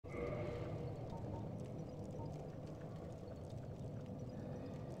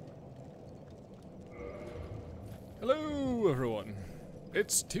Hello, everyone.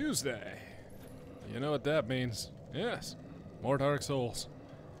 It's Tuesday. You know what that means. Yes, more Dark Souls.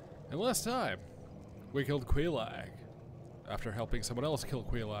 And last time, we killed Quelaag after helping someone else kill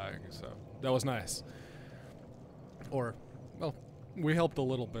Quelaag, so that was nice. Or, well, we helped a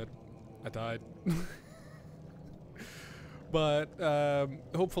little bit. I died. But,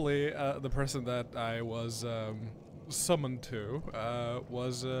 hopefully, the person that I was, summoned to,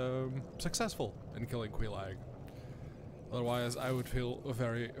 was, successful in killing Quelaag. Otherwise, I would feel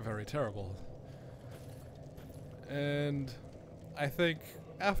very, very terrible. And I think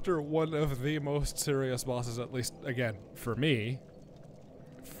after one of the most serious bosses, at least, again, for me,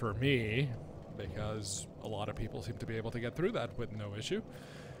 because a lot of people seem to be able to get through that with no issue,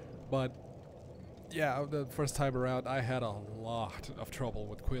 but yeah, the first time around, I had a lot of trouble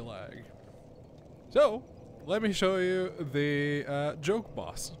with Quelaag. So, let me show you the joke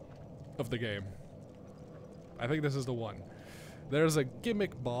boss of the game. I think this is the one. There's a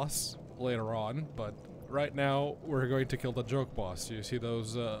gimmick boss later on, but right now we're going to kill the joke boss. You see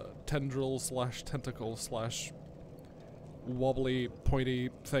those tendril slash tentacle slash wobbly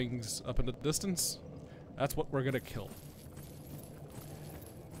pointy things up in the distance? That's what we're gonna kill.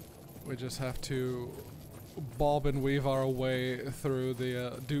 We just have to bob and weave our way through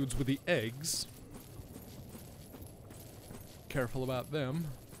the dudes with the eggs. Careful about them.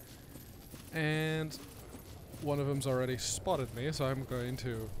 And one of them's already spotted me, so I'm going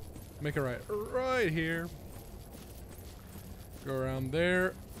to make a right here. Go around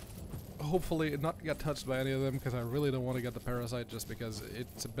there. Hopefully not get touched by any of them, because I really don't want to get the parasite just because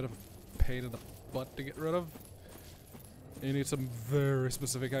it's a bit of a pain in the butt to get rid of. You need some very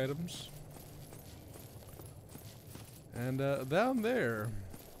specific items. And down there,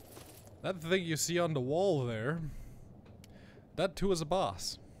 that thing you see on the wall there, that too is a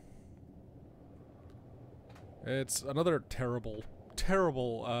boss. It's another terrible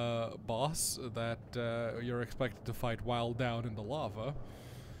boss that you're expected to fight while down in the lava.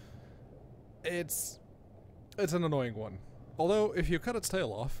 It's an annoying one. Although, if you cut its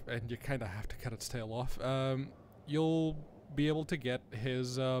tail off, and you kinda have to cut its tail off, you'll be able to get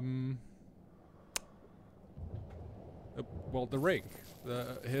his, well, the ring.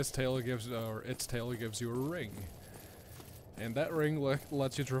 His tail gives, or its tail gives you a ring. And that ring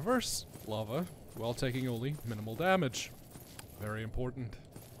lets you traverse lava while taking only minimal damage. Very important.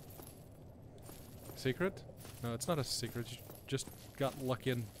 Secret? No, it's not a secret. You just got lucky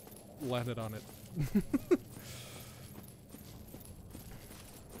and landed on it.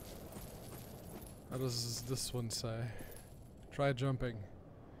 How does this one say? Try jumping.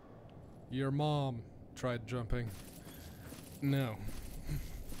 Your mom tried jumping. No.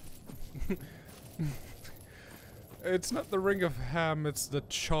 It's not the ring of ham, it's the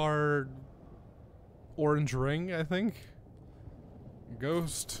charred orange ring, I think.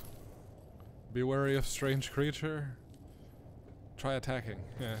 Ghost. Be wary of strange creature. Try attacking.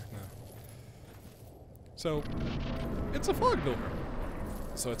 Yeah, no. So, it's a fog door.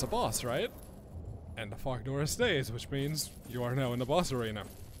 So it's a boss, right? And the fog door stays, which means you are now in the boss arena.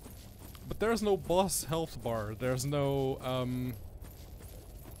 But there's no boss health bar. There's no,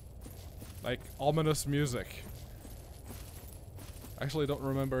 like, ominous music. Actually, don't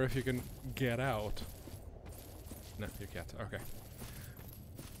remember if you can get out. No, you can't. Okay.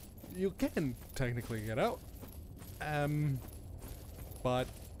 You can technically get out. But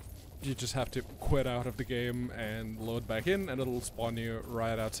you just have to quit out of the game and load back in, and it'll spawn you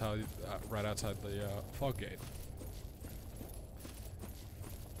right outside the fog gate.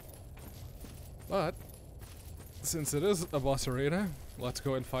 But since it is a boss arena, let's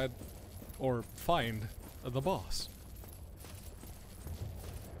go and find the boss.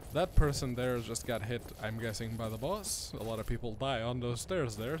 That person there just got hit, I'm guessing, by the boss. A lot of people die on those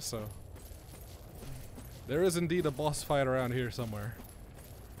stairs there, so there is indeed a boss fight around here somewhere.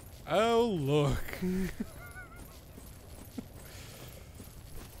 Oh, look.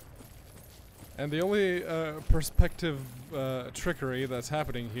 And the only perspective trickery that's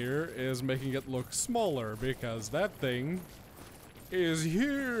happening here is making it look smaller, because that thing is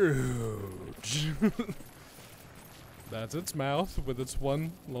huge. That's its mouth with its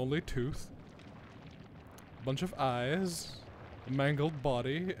one lonely tooth. Bunch of eyes, a mangled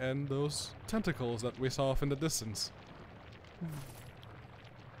body, and those tentacles that we saw off in the distance.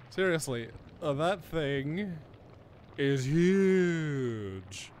 Seriously, that thing is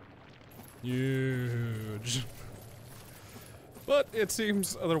huge. Huge. But it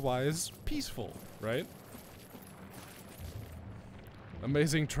seems otherwise peaceful, right?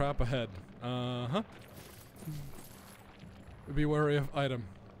 Amazing trap ahead. Uh-huh. Be wary of item.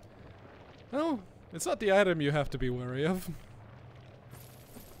 Well, It's not the item you have to be wary of.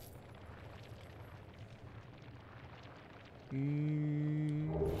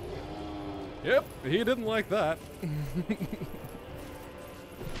 Yep, he didn't like that.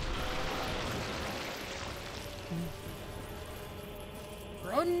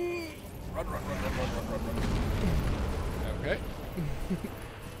 Run! Run, run, run, run, run, run, run, run. Okay.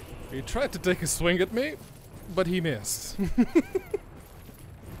 He tried to take a swing at me, but he missed.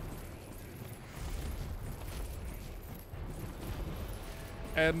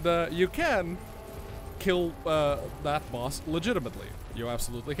 And you can kill that boss legitimately. You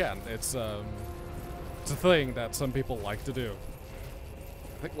absolutely can. It's a thing that some people like to do.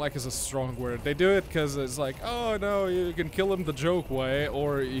 I think like is a strong word. They do it because it's like, oh no, you can kill him the joke way,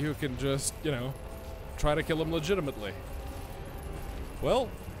 or you can just, you know, try to kill him legitimately. Well,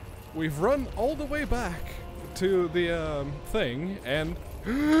 we've run all the way back to the thing, and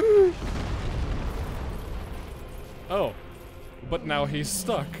oh, but now he's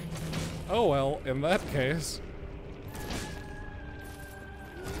stuck. Oh well, in that case,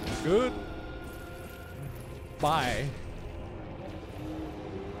 good. Bye.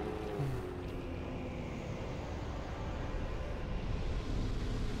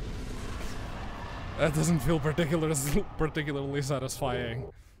 That doesn't feel particularly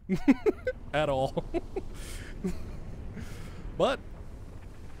satisfying at all. But,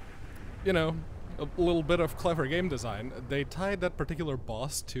 you know, a little bit of clever game design. They tied that particular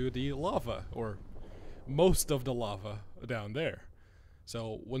boss to the lava, or most of the lava down there.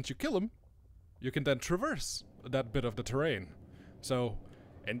 So once you kill him, you can then traverse that bit of the terrain. So,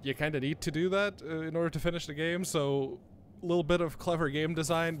 and you kind of need to do that in order to finish the game, so a little bit of clever game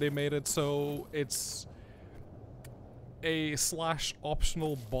design. They made it so it's a /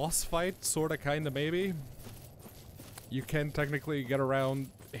 optional boss fight, sorta, kinda, maybe. You can technically get around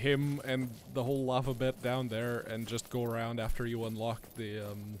him and the whole lava bit down there and just go around after you unlock the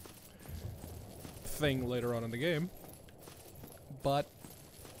thing later on in the game. But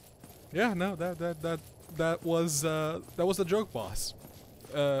yeah, no, that was the joke boss,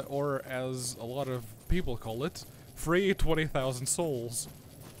 or as a lot of people call it, free 20,000 souls.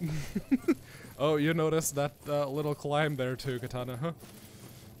 Oh, you noticed that little climb there too, Katana, huh?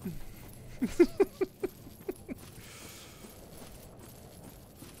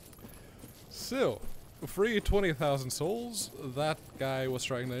 So, free 20,000 souls. That guy was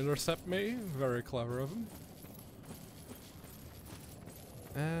trying to intercept me. Very clever of him.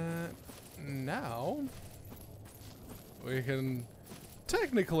 Now we can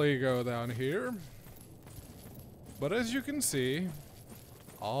technically go down here, but as you can see,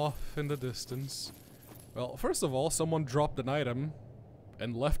 off in the distance, well, first of all, someone dropped an item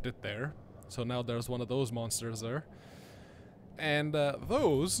and left it there, so now there's one of those monsters there. And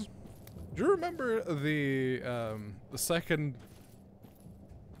those, do you remember the second,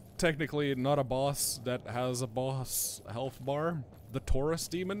 technically not a boss, that has a boss health bar? The Taurus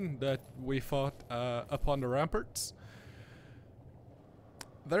demon that we fought up on the ramparts?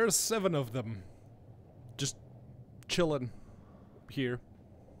 There's 7 of them just chilling here.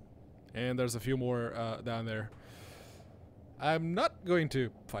 And there's a few more down there. I'm not going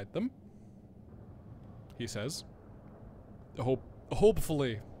to fight them, he says.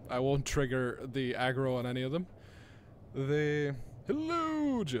 Hopefully I won't trigger the aggro on any of them.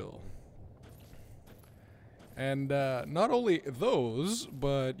 Hello, Jill. And not only those,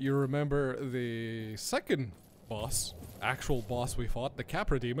 but you remember the second boss, actual boss we fought, the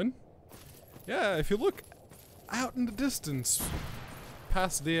Capra Demon. Yeah, if you look out in the distance,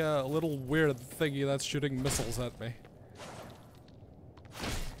 past the little weird thingy that's shooting missiles at me.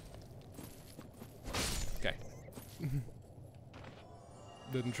 Okay.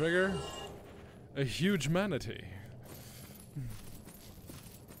 Didn't trigger. A huge manatee.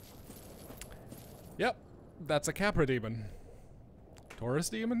 Yep. That's a Capra demon. Taurus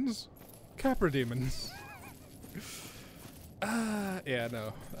demons? Capra demons. Yeah,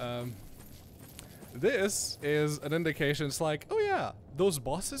 no. This is an indication. It's like, oh yeah, those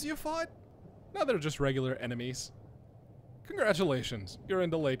bosses you fought? Now they're just regular enemies. Congratulations, you're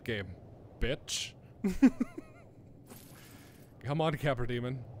in the late game, bitch. Come on, Capra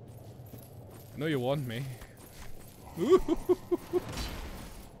demon. I know you want me.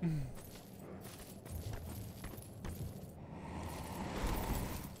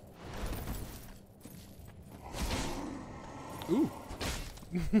 Ooh.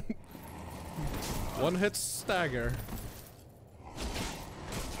 One hit stagger.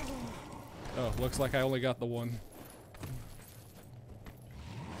 Oh, looks like I only got the one.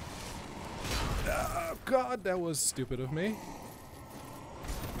 Oh, God, that was stupid of me.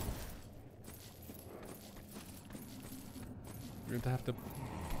 You're going to have to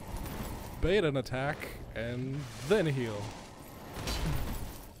bait an attack and then heal.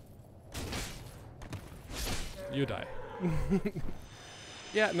 You die.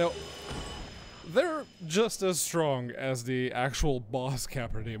 Yeah, no. They're just as strong as the actual boss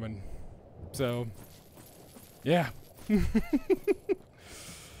Capra Demon. So, yeah.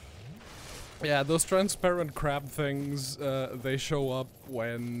 Yeah, those transparent crab things, they show up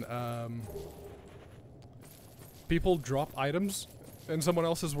when people drop items in someone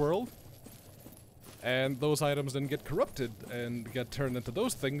else's world. And those items then get corrupted and get turned into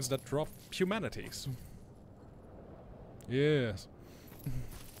those things that drop humanities. Yes.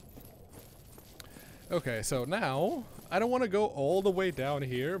 Okay, so now, I don't want to go all the way down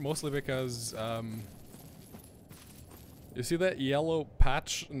here, mostly because, you see that yellow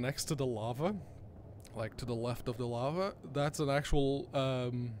patch next to the lava? Like, to the left of the lava? That's an actual,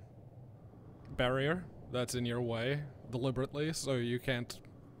 barrier that's in your way, deliberately, so you can't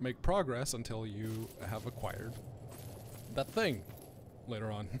make progress until you have acquired that thing later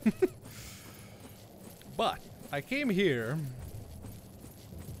on. But I came here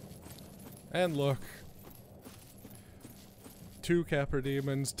and look, 2 Capra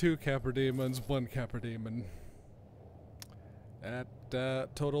Demons, 2 Capra Demons, 1 Capra Demon. That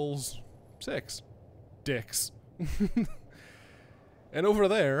totals 6 dicks. And over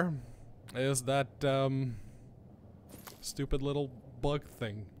there is that stupid little bug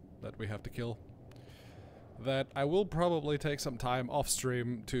thing that we have to kill. That I will probably take some time off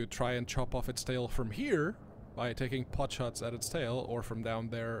stream to try and chop off its tail from here by taking pot shots at its tail, or from down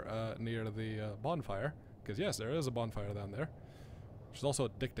there near the bonfire. Because yes, there is a bonfire down there, which is also a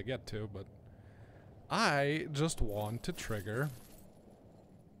dick to get to, but I just want to trigger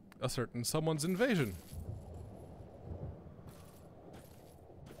a certain someone's invasion.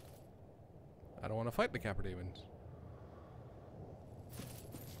 I don't want to fight the Capra Demons.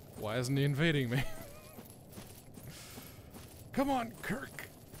 Why isn't he invading me? Come on, Kirk!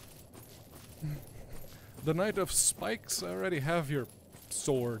 The Knight of Spikes, I already have your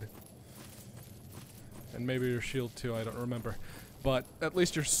sword. And maybe your shield too, I don't remember. But at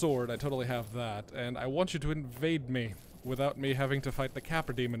least your sword, I totally have that. And I want you to invade me without me having to fight the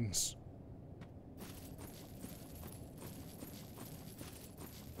Capra Demons.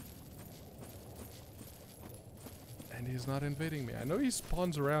 And he's not invading me. I know he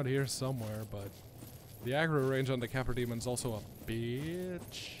spawns around here somewhere, but the aggro range on the Capra Demon's also a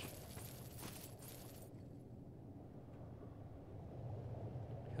bitch.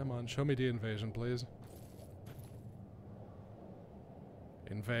 Come on, show me the invasion, please.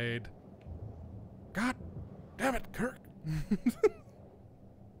 Invade. God damn it, Kirk!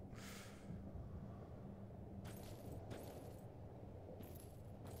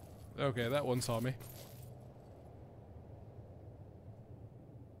 Okay, that one saw me.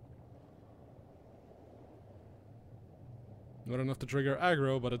 Not enough to trigger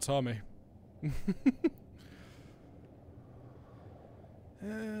aggro, but it saw me.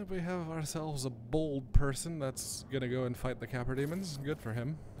 And we have ourselves a bold person that's gonna go and fight the Capra Demons. Good for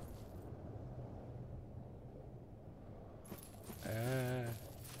him.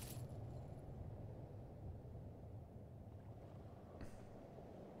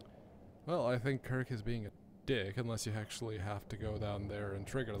 Well, I think Kirk is being a dick, unless you actually have to go down there and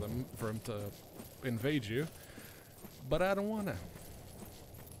trigger them for him to invade you. But I don't wanna.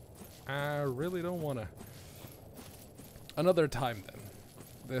 I really don't wanna. Another time then.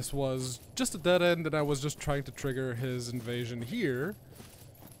 This was just a dead end and I was just trying to trigger his invasion here.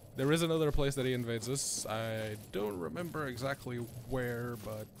 There is another place that he invades us. I don't remember exactly where,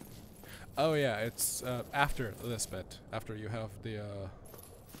 but... Oh yeah, it's after this bit. After you have the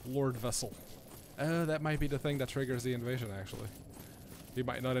Lord Vessel. That might be the thing that triggers the invasion, actually. He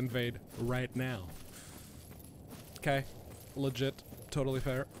might not invade right now. Okay. Legit. Totally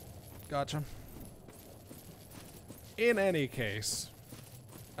fair. Gotcha. In any case,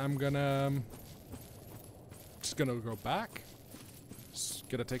 I'm gonna... just gonna go back. Just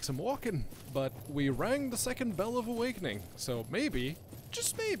gonna take some walking. But we rang the second bell of awakening, so maybe,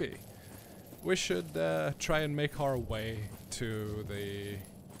 just maybe, we should try and make our way to the...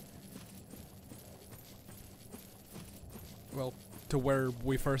 well, to where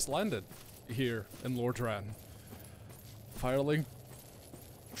we first landed, here in Lordran. Firelink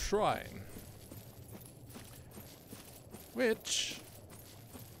Shrine. Which,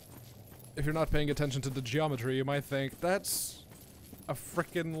 if you're not paying attention to the geometry, you might think that's a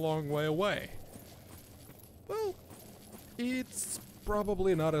frickin' long way away. Well, it's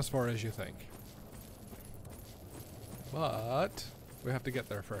probably not as far as you think. But we have to get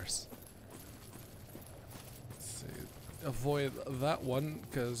there first. Let's see. avoid that one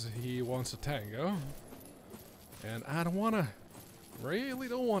because he wants a tango. And I don't wanna. Really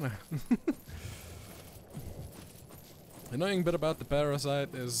don't wanna. Annoying bit about the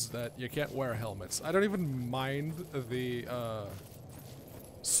Parasite is that you can't wear helmets. I don't even mind the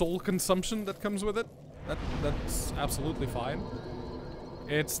soul consumption that comes with it. That's absolutely fine.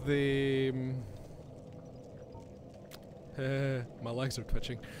 It's the... my legs are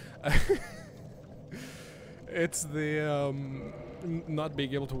twitching. It's the not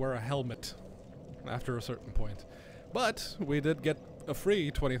being able to wear a helmet after a certain point. But we did get a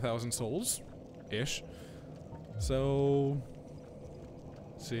free 20,000 souls-ish. So,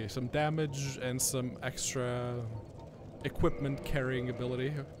 let's see, some damage and some extra equipment carrying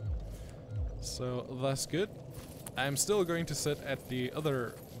ability. So that's good. I'm still going to sit at the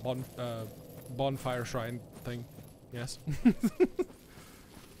other bonfire shrine thing. Yes.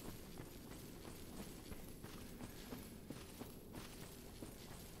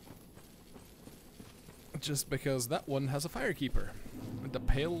 Just because that one has a firekeeper, the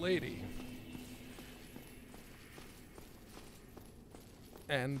Pale Lady.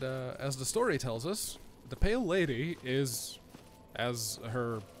 And as the story tells us, the Pale Lady is, as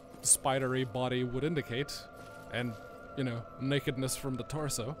her spidery body would indicate, and, you know, nakedness from the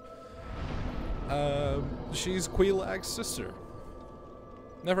torso, she's Quilag's sister.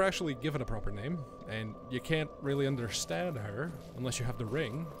 Never actually given a proper name, and you can't really understand her unless you have the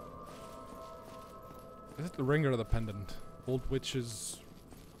ring. Is it the ring or the pendant? Old witch's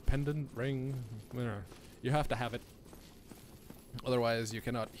pendant, ring, whatever. You have to have it. Otherwise, you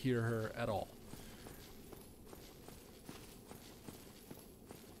cannot hear her at all.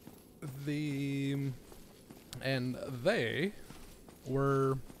 And they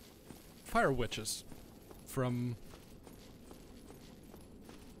were fire witches from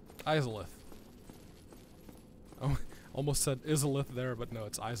Izalith. Oh, almost said Izalith there, but no,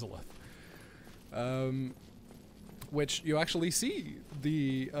 it's Izalith. Which you actually see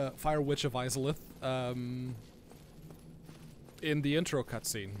the Fire Witch of Izalith in the intro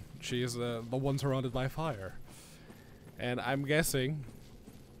cutscene. She is the one surrounded by fire. And I'm guessing,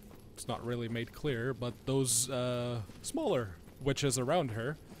 it's not really made clear, but those smaller witches around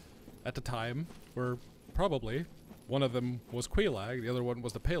her at the time were probably, one of them was Quilag, the other one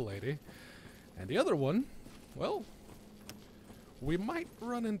was the Pale Lady, and the other one, well, we might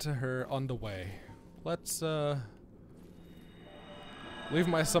run into her on the way. Let's leave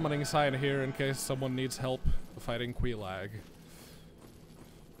my summoning sign here in case someone needs help fighting Quilag.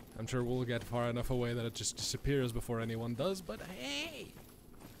 I'm sure we'll get far enough away that it just disappears before anyone does, but hey!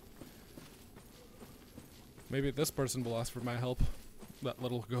 Maybe this person will ask for my help. That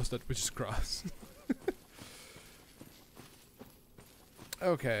little ghost that we just crossed.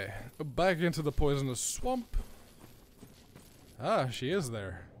 Okay, back into the poisonous swamp. Ah, she is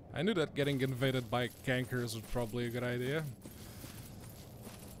there. I knew that getting invaded by cankers was probably a good idea.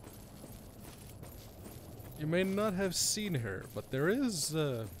 You may not have seen her, but there is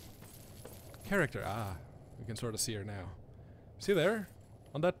a character. Ah, we can sort of see her now. See there?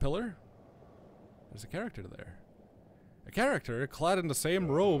 On that pillar? There's a character there. A character clad in the same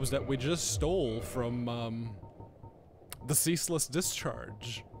robes that we just stole from, the Ceaseless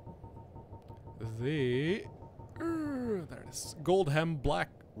Discharge. There it is. Gold hem black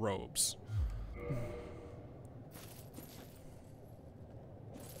robes.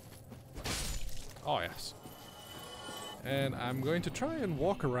 Oh, yes. And I'm going to try and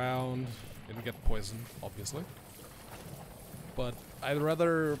walk around and get poisoned, obviously. But I'd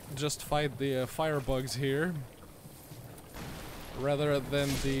rather just fight the firebugs here rather than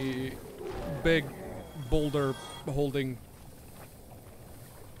the big boulder holding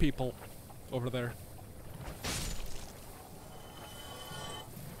people over there.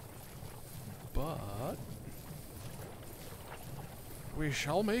 But we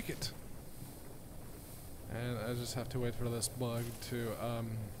shall make it. And I just have to wait for this bug to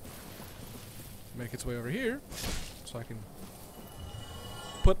make its way over here so I can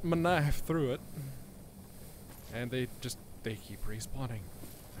put my knife through it. And they keep respawning.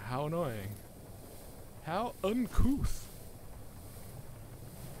 How annoying. How uncouth.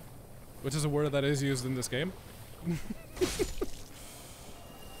 Which is a word that is used in this game.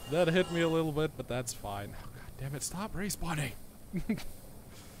 That hit me a little bit, but that's fine. Oh, God damn it, stop respawning.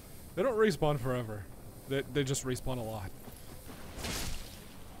 They don't respawn forever. They just respawn a lot.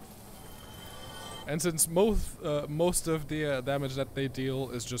 And since most of the damage that they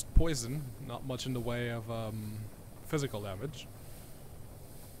deal is just poison, not much in the way of physical damage.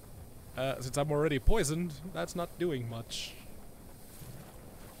 Since I'm already poisoned, that's not doing much.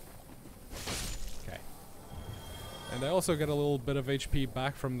 Okay. And I also get a little bit of HP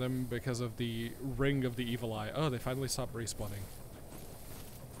back from them because of the Ring of the Evil Eye. Oh, they finally stopped respawning.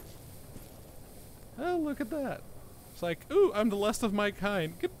 Oh, look at that. It's like, ooh, I'm the last of my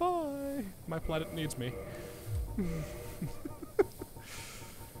kind. Goodbye. My planet needs me.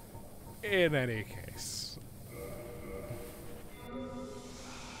 In any case.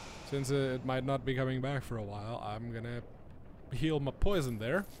 Since it might not be coming back for a while, I'm gonna heal my poison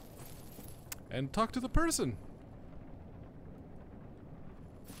there. And talk to the person.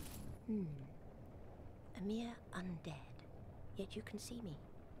 A mere undead, yet you can see me.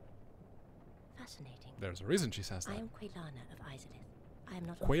 Fascinating. There's a reason she says that. I am Quelana of Izalith. I am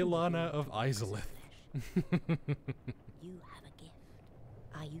not Quelana of Izalith. You have a gift.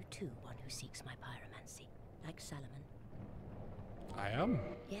 Are you too one who seeks my pyromancy, like Solomon? I am.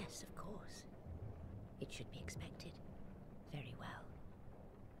 Yes, of course. It should be expected. Very well.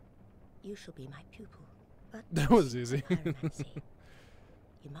 You shall be my pupil. But that was easy. Pyromancy,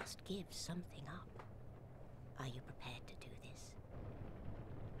 you must give something up. Are you prepared to do this?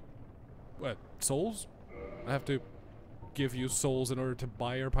 What, souls? I have to give you souls in order to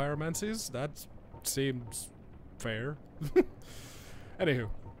buy your pyromancies? That seems fair. Anywho,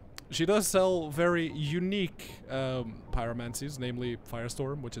 she does sell very unique pyromancies, namely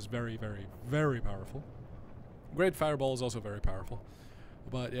Firestorm, which is very, very, very powerful. Great Fireball is also very powerful.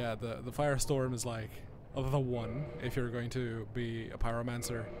 But yeah, the Firestorm is like the one. If you're going to be a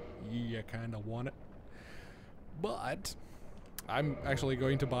pyromancer, you kind of want it. But I'm actually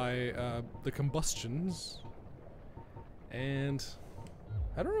going to buy the combustions, and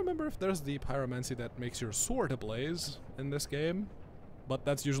I don't remember if there's the pyromancy that makes your sword ablaze in this game, but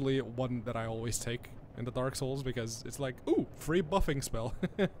that's usually one that I always take in the Dark Souls because it's like, ooh, free buffing spell.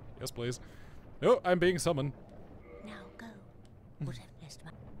 Yes, please. Oh, I'm being summoned. Now go. What have blessed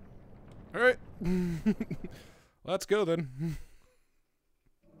my... All right. Let's go then.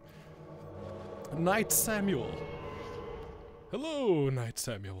 Knight Samuel. Hello, Knight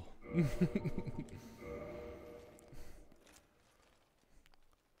Samuel.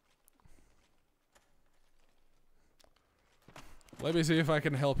 Let me see if I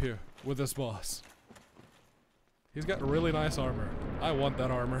can help you with this boss. He's got really nice armor. I want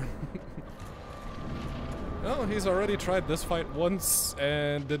that armor. Oh, he's already tried this fight once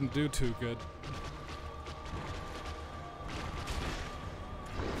and didn't do too good.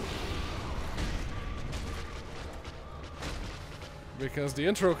 Because the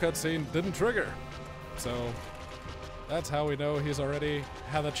intro cutscene didn't trigger. So that's how we know he's already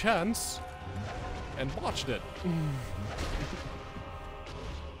had a chance and botched it.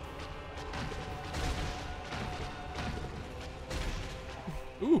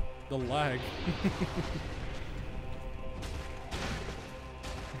 Ooh, the lag.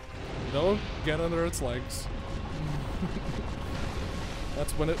 Don't get under its legs.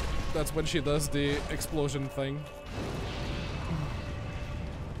 That's when she does the explosion thing.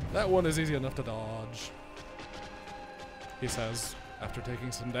 That one is easy enough to dodge, he says, after taking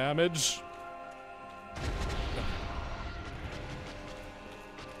some damage.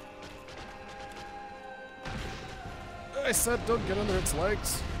 I said don't get under its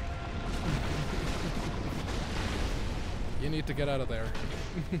legs. You need to get out of there.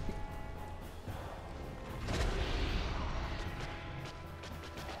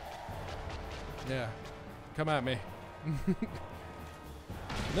 Yeah, come at me.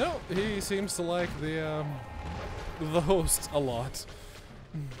 No, he seems to like the host a lot.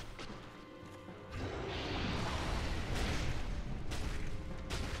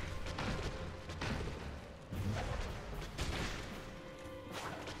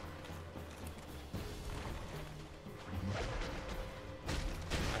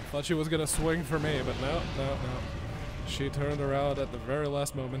 I thought she was gonna swing for me, but no. She turned around at the very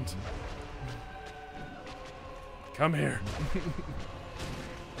last moment. Come here.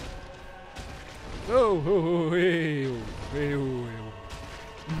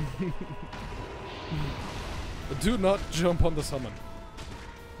 Do not jump on the summon.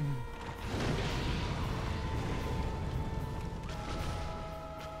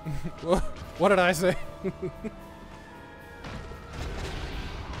 What did I say?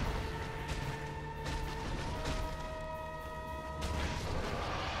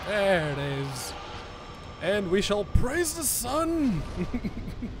 There it is. And we shall praise the sun.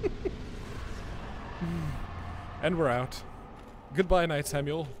 And we're out. Goodbye, Knight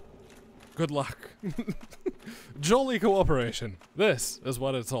Samuel. Good luck. Jolly cooperation. This is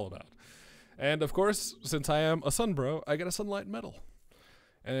what it's all about. And of course, since I am a Sunbro, I get a Sunlight Medal.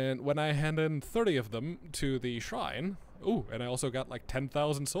 And when I hand in 30 of them to the shrine, Ooh, and I also got like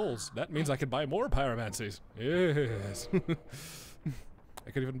 10,000 souls. That means I can buy more pyromancies. Yes.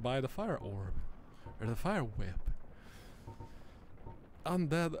 I could even buy the fire orb. Or the fire whip.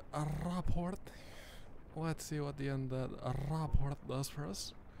 Undead rapport. Let's see what the undead rapport does for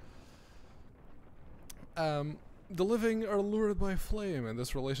us. The living are lured by flame, and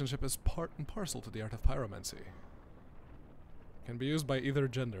this relationship is part and parcel to the art of pyromancy. Can be used by either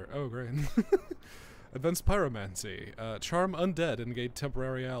gender. Oh, great. Advanced pyromancy. Charm undead and gain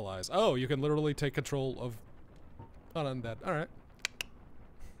temporary allies. Oh, you can literally take control of an undead. Alright.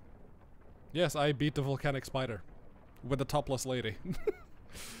 Yes, I beat the volcanic spider. With the topless lady.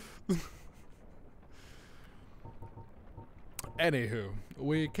 Anywho,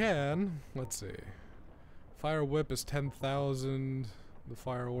 we can... Let's see. Fire whip is 10,000. The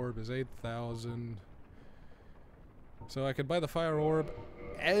fire orb is 8,000. So I could buy the fire orb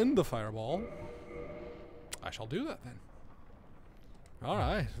and the fireball. I shall do that then.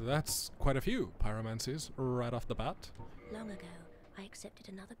 Alright, that's quite a few pyromancies right off the bat. Long ago, I accepted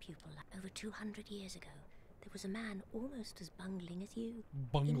another pupil. Over 200 years ago, there was a man almost as bungling as you.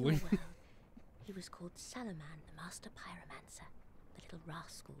 Bungling? In your world. He was called Salaman, the master pyromancer. The little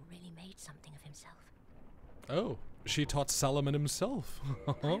rascal really made something of himself. Oh, she taught Salaman himself.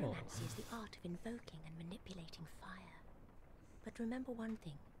 Pyromancy is the art of invoking and manipulating fire. But remember one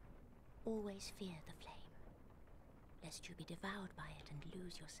thing. Always fear the flame, lest you be devoured by it and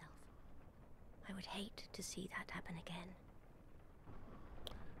lose yourself. I would hate to see that happen again.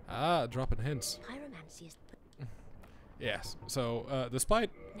 Ah, dropping hints. Pyromancy is... Yes, so,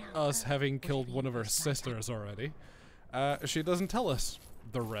 despite us having killed one of her sisters already, she doesn't tell us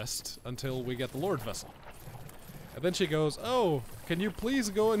the rest until we get the Lord Vessel. And then she goes, oh, can you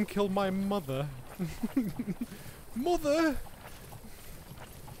please go and kill my mother? Mother!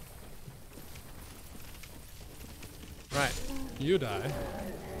 Right, you die.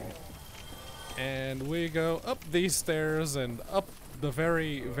 And we go up these stairs and up the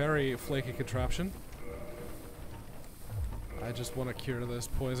very, very flaky contraption. I just want to cure this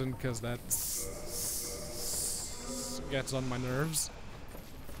poison because that gets on my nerves.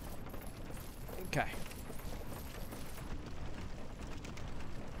 Okay.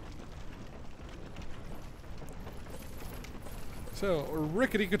 So,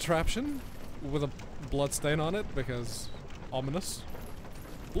 rickety contraption with a bloodstain on it because ominous.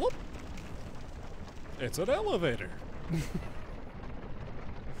 Bloop. It's an elevator.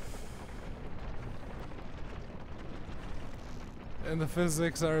 And the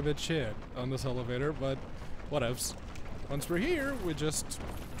physics are a bit shit on this elevator, but whatevs. Once we're here, we just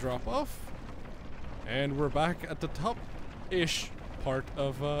drop off, and we're back at the top-ish part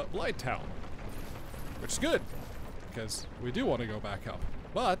of Blight Town, which is good, because we do want to go back up.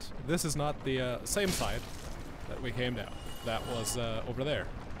 But this is not the same side that we came down. That was over there,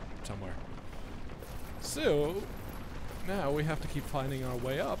 somewhere. So, now we have to keep finding our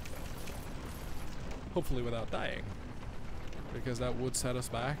way up, hopefully without dying. Because that would set us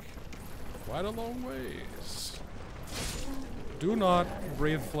back quite a long ways. Do not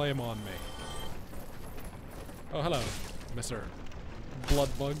breathe flame on me. Oh, hello, Mr.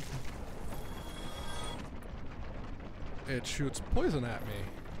 Bloodbug. It shoots poison at me.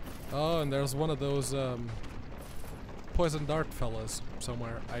 Oh, and there's one of those poison dart fellas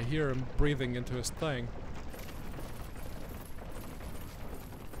somewhere. I hear him breathing into his thing.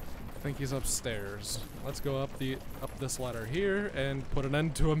 I think he's upstairs. Let's go up this ladder here and put an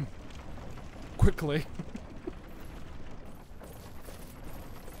end to him quickly.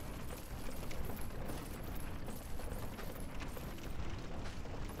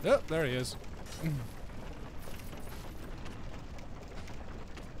 Yep, there he is.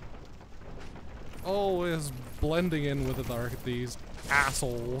 Always blending in with the dark, these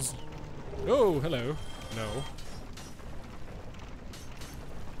assholes. Oh, hello. No.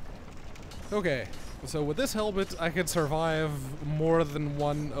 Okay, so with this helmet, I can survive more than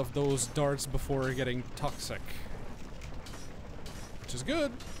one of those darts before getting toxic. Which is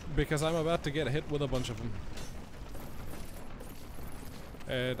good, because I'm about to get hit with a bunch of them.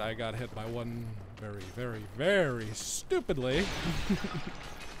 And I got hit by one very, very, very stupidly.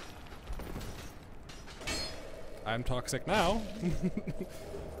 I'm toxic now.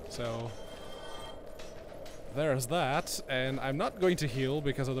 So... there's that, and I'm not going to heal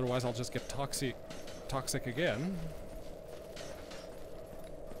because otherwise I'll just get toxic again.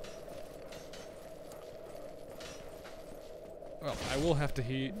 Well, I will have to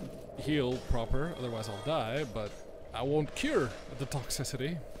heal proper, otherwise I'll die, but I won't cure the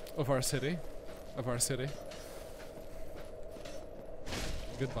toxicity of our city.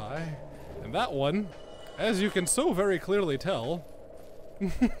 Goodbye. And that one, as you can so very clearly tell,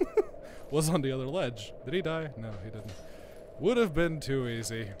 was on the other ledge. Did he die? No, he didn't. Would have been too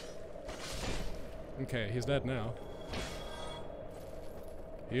easy. Okay, he's dead now.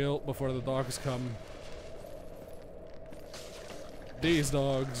 Heal before the dogs come. These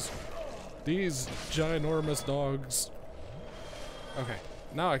dogs. These ginormous dogs. Okay,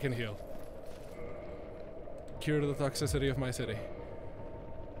 now I can heal. Cure the toxicity of my city.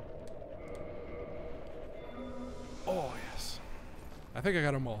 Oh, yes. I think I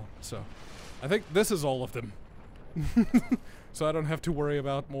got them all, so. I think this is all of them. So I don't have to worry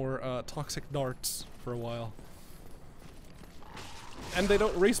about more toxic darts for a while. And they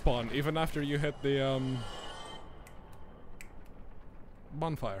don't respawn even after you hit the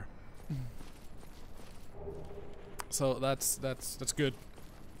bonfire. So that's good.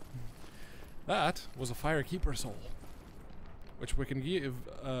 That was a Firekeeper soul, which we can give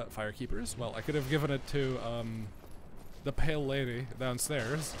Firekeepers. Well, I could have given it to the pale lady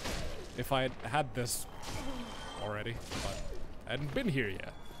downstairs if I had this already, but I hadn't been here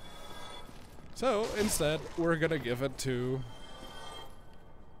yet. So instead, we're gonna give it to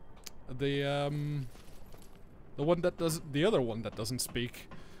the one that does the other one that doesn't speak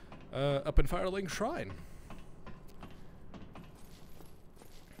up in Firelink Shrine.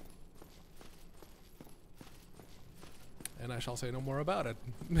 And I shall say no more about it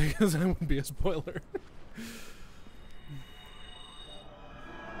because that would be a spoiler.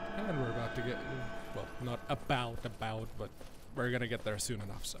 And we're about to get, well, not about, but we're gonna get there soon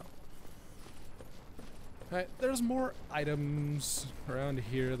enough, so. Alright, there's more items around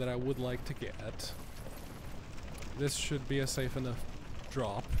here that I would like to get. This should be a safe enough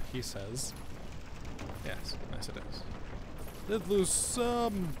drop, he says. Yes, yes it is. Did lose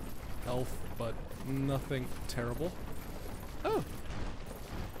some health, but nothing terrible. Oh!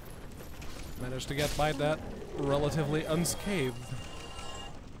 Managed to get by that relatively unscathed.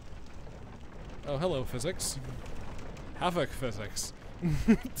 Oh, hello, physics. Havoc physics.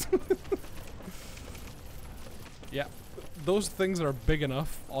 Yeah, those things are big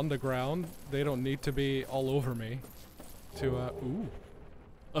enough on the ground. They don't need to be all over me to, ooh.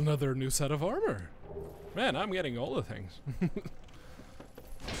 Another new set of armor. Man, I'm getting all the things.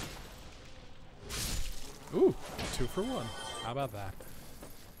 Ooh, 2 for 1. How about that?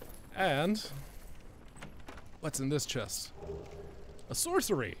 And what's in this chest? A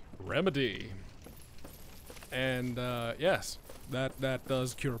sorcery remedy. And yes, that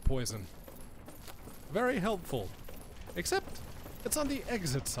does cure poison. Very helpful. Except it's on the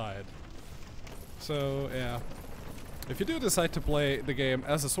exit side. So yeah. If you do decide to play the game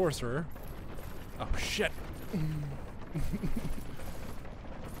as a sorcerer. Oh shit.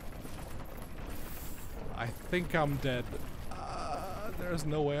 I think I'm dead. There's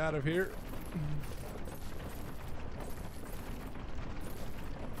no way out of here.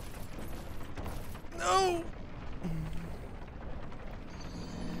 No!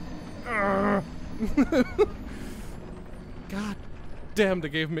 God damn, the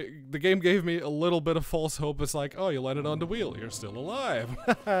game gave me a little bit of false hope. It's like, oh, you landed on the wheel, you're still alive.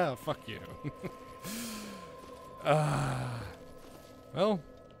 Fuck you. Well,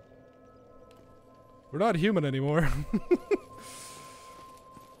 we're not human anymore.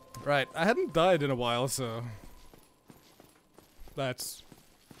 Right, I hadn't died in a while, so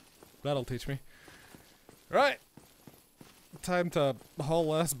that'll teach me. Right, time to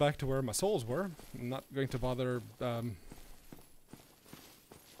haul ass back to where my souls were. I'm not going to bother to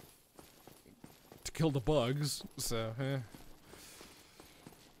kill the bugs, so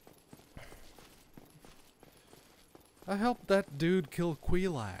I helped that dude kill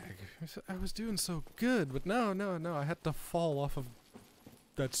Queelag. I was doing so good, but no, I had to fall off of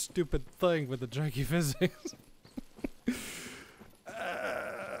that stupid thing with the janky physics.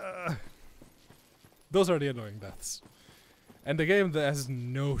 Those are the annoying deaths. And the game that has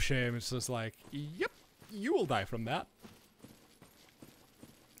no shame, it's just like, yep, you will die from that.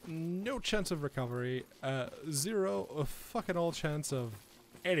 No chance of recovery, zero fucking all chance of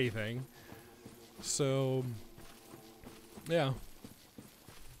anything. So, yeah.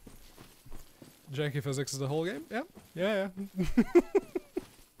 Janky physics is the whole game? Yep. Yeah.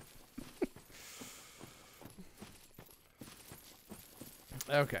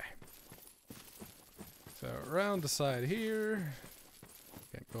 Okay. So around the side here.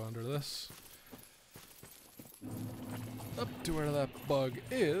 Can't go under this. Up to where that bug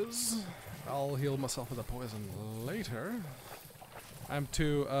is. I'll heal myself with a poison later. I'm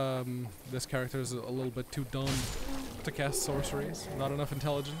too, this character is a little bit too dumb to cast sorceries. Not enough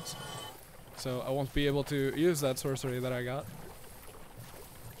intelligence. So I won't be able to use that sorcery that I got.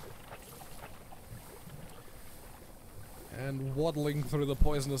 And waddling through the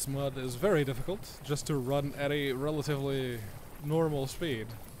poisonous mud is very difficult, just to run at a relatively normal speed.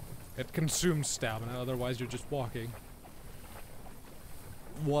 It consumes stamina, otherwise you're just walking.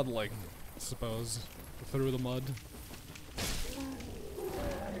 Waddling, I suppose, through the mud.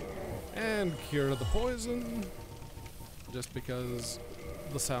 And cure the poison, just because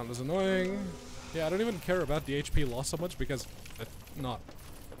the sound is annoying. Yeah, I don't even care about the HP loss so much because it's not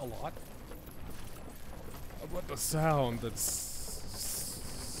a lot. But the sound, it's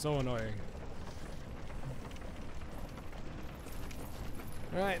so annoying.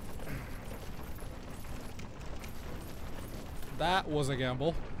 Right. That was a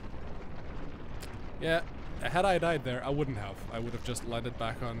gamble. Yeah, had I died there, I wouldn't have. I would have just landed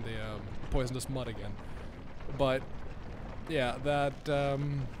back on the poisonous mud again. But, yeah, that,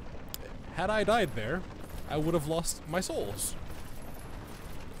 had I died there, I would have lost my souls.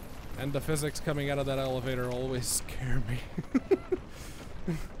 And the physics coming out of that elevator always scare me.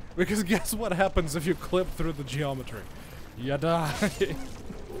 Because guess what happens if you clip through the geometry? You die.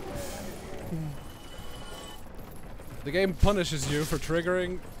 The game punishes you for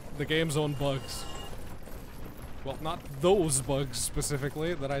triggering the game's own bugs. Well, not those bugs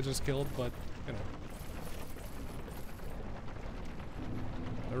specifically that I just killed, but, you know.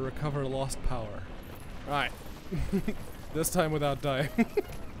 Recover lost power. Alright. This time without dying.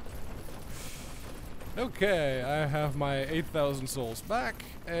 Okay, I have my 8,000 souls back,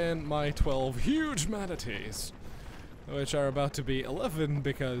 and my 12 huge manatees. Which are about to be 11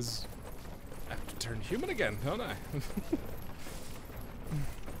 because I have to turn human again, don't I?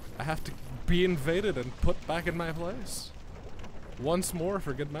 I have to be invaded and put back in my place. Once more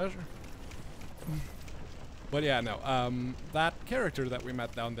for good measure. But yeah, no, that character that we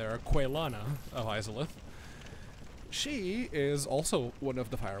met down there, Quelana of Izalith, she is also one of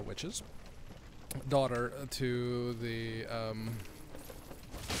the Fire Witches. Daughter to the,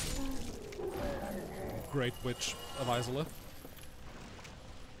 Great Witch of Izalith.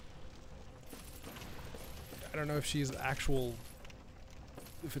 I don't know if she's actual,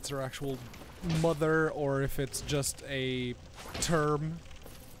 if it's her actual mother or if it's just a term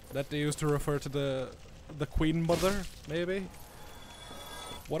that they use to refer to the Queen Mother, maybe?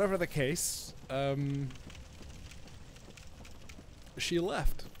 Whatever the case, she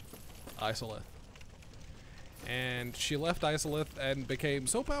left Izalith. And she left Izalith and became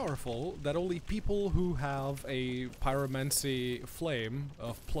so powerful that only people who have a pyromancy flame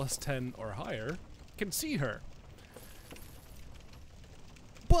of +10 or higher can see her.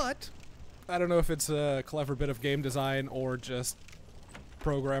 But I don't know if it's a clever bit of game design or just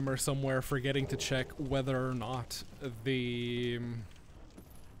programmer somewhere forgetting to check whether or not the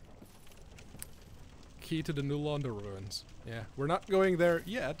key to the New Londo ruins. Yeah, we're not going there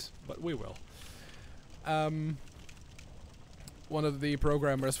yet, but we will. One of the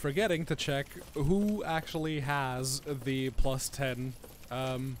programmers forgetting to check who actually has the +10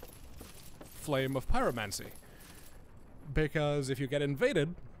 flame of pyromancy. Because if you get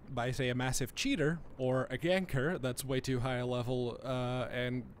invaded by, say, a massive cheater or a ganker that's way too high a level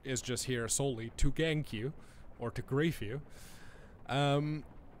and is just here solely to gank you or to grief you,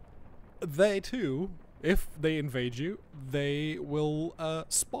 they too, if they invade you, they will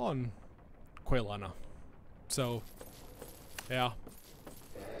spawn Quelana. So, yeah.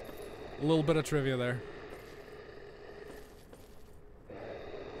 A little bit of trivia there.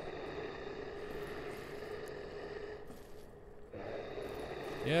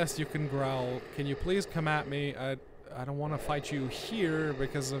 Yes, you can growl. Can you please come at me? I don't want to fight you here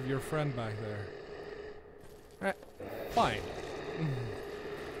because of your friend back there. Alright, fine.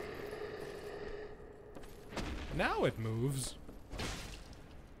 Now it moves.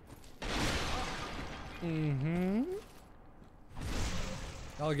 Mm-hmm.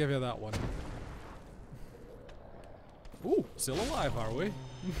 I'll give you that one. Ooh, still alive, are we?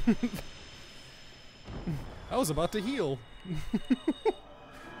 I was about to heal.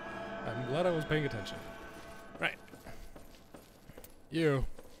 I'm glad I was paying attention. Right. You.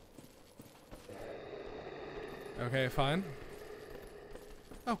 Okay, fine.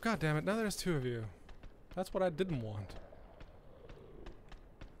 Oh, god damn it, now there's two of you. That's what I didn't want.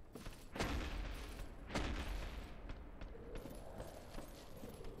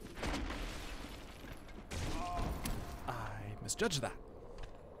 I misjudged that.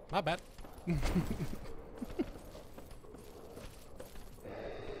 My bad.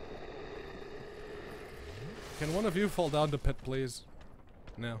 Can one of you fall down the pit, please?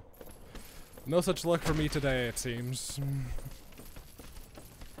 No. No such luck for me today, it seems.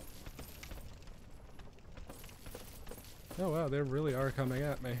 Oh wow, they really are coming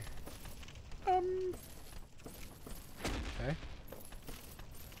at me.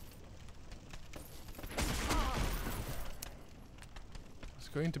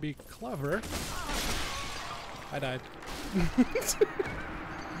 going to be clever. I died.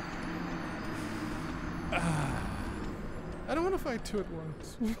 I don't want to fight two at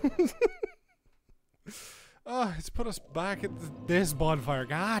once. It's put us back at this bonfire.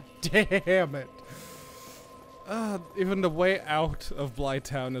 God damn it. Even the way out of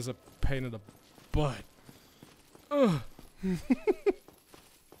Blighttown is a pain in the butt.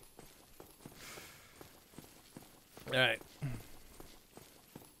 Alright.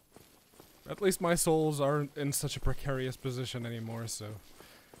 At least my souls aren't in such a precarious position anymore, so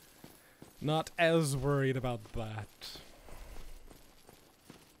not as worried about that.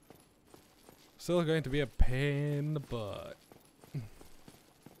 Still going to be a pain in the butt.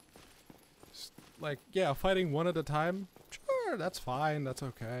 Like, yeah, fighting one at a time, sure, that's fine, that's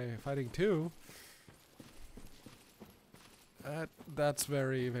okay. Fighting two, that's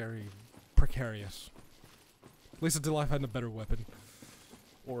very, very precarious. At least until I find a better weapon.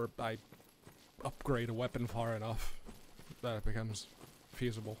 Or I upgrade a weapon far enough that it becomes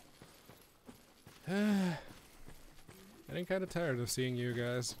feasible. Getting kind of tired of seeing you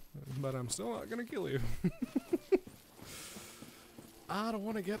guys, but I'm still not gonna kill you. I don't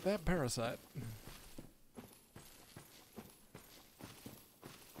want to get that parasite.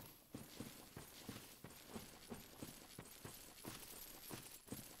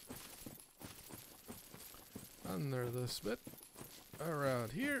 Under this bit,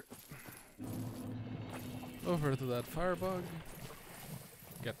 around here, over to that firebug,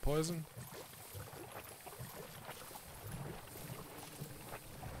 get poisoned.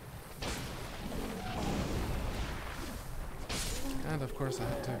 And of course I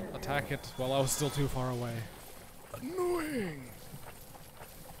had to attack it while I was still too far away. Annoying!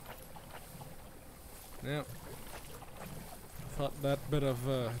 Yep. Thought that bit of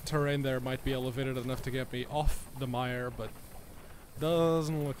terrain there might be elevated enough to get me off the mire, but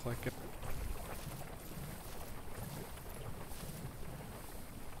doesn't look like it.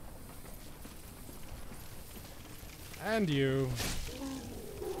 And you.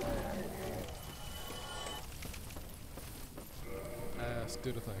 Let's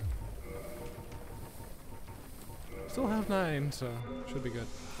do the thing. Still have 9, so should be good.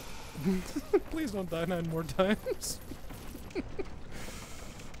 Please don't die 9 more times.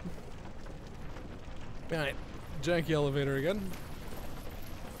 Alright, janky elevator again.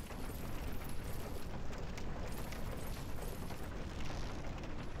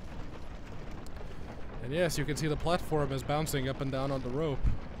 And yes, you can see the platform is bouncing up and down on the rope.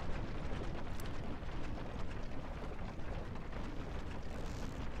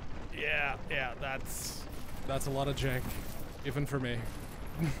 Yeah, that's a lot of jank, even for me.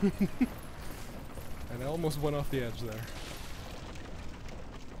 And I almost went off the edge there.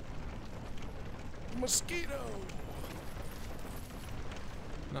 Mosquito!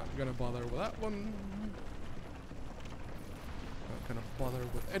 Not gonna bother with that one. Not gonna bother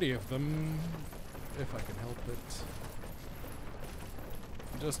with any of them, if I can help it.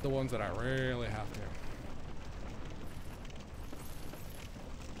 Just the ones that I really have to.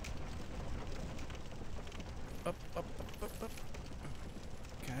 Up, up, up, up, up.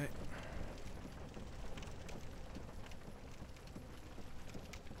 Okay.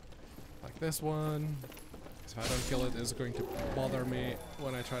 Like this one. If I don't kill it, it's going to bother me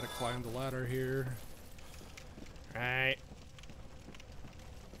when I try to climb the ladder here. Right.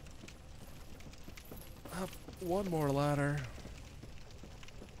 Up one more ladder.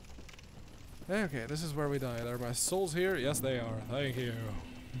 Okay, this is where we died. Are my souls here? Yes, they are. Thank you.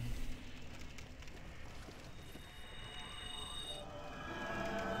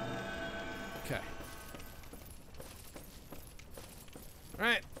 Okay.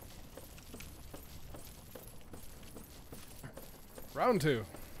 Alright. Round 2.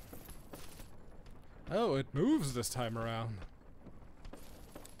 Oh, it moves this time around.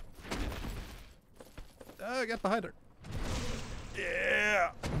 Get behind her. Yeah!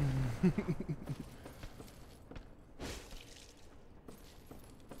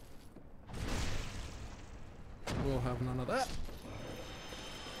 We'll have none of that.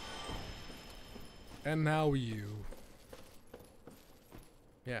 And now you.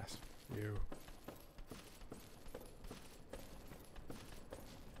 Yes, you.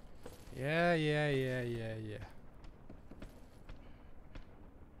 Yeah.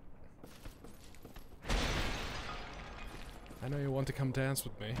 I know you want to come dance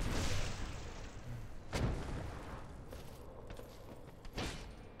with me.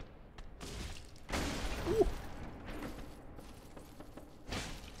 Ooh.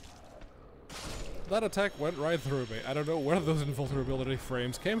 That attack went right through me. I don't know where those invulnerability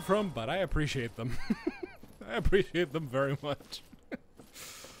frames came from, but I appreciate them. I appreciate them very much.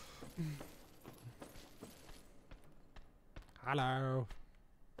 Hello.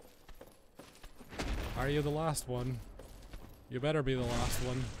 Are you the last one? You better be the last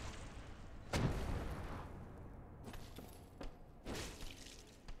one.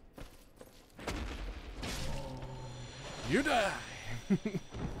 You die!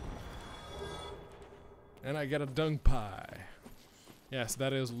 And I get a dung pie. Yes,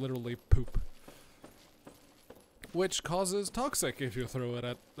 that is literally poop. Which causes toxic if you throw it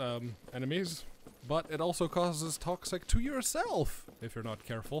at enemies. But it also causes toxic to yourself if you're not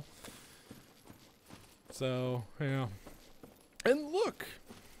careful. So, yeah. And look!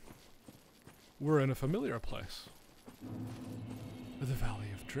 We're in a familiar place. The Valley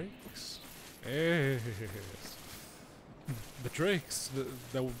of Drakes. Yes. The Drakes.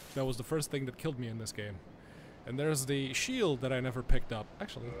 That was the first thing that killed me in this game. And there's the shield that I never picked up.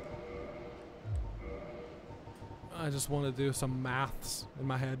 Actually, I just want to do some maths in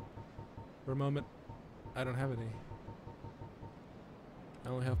my head for a moment. I don't have any. I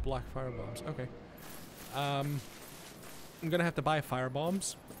only have black fire bombs. Okay. I'm gonna have to buy fire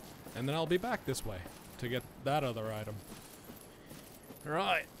bombs, and then I'll be back this way to get that other item.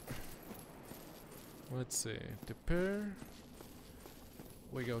 Right. Let's see. Dipper.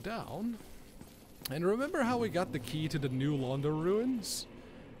 We go down. And remember how we got the key to the New Londo ruins?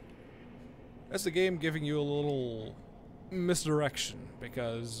 That's the game giving you a little misdirection,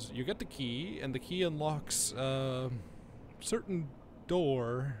 because you get the key, and the key unlocks a certain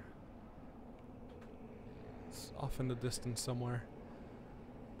door. It's off in the distance somewhere.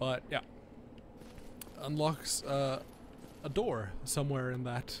 But yeah. Unlocks a door somewhere in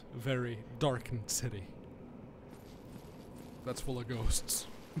that very darkened city. That's full of ghosts.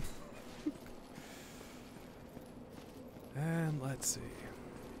 And let's see.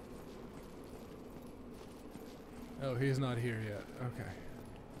 Oh, he's not here yet. Okay.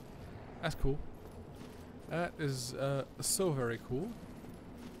 That's cool. That is so very cool.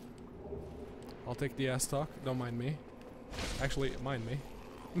 I'll take the ass talk. Don't mind me. Actually, mind me.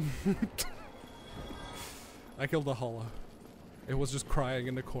 I killed the hollow. It was just crying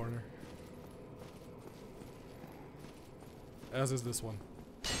in the corner. As is this one.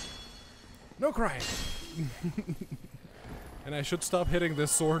 No crying! And I should stop hitting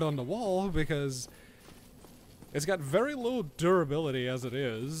this sword on the wall because it's got very low durability as it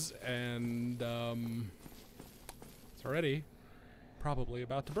is, and it's already probably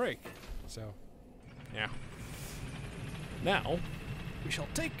about to break. So, yeah. Now, we shall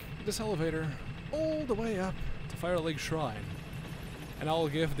take this elevator all the way up to Fire Lake Shrine, and I'll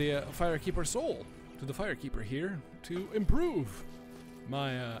give the Firekeeper soul to the Firekeeper here to improve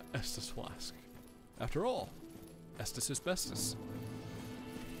my Estus flask. After all, Estus is bestus.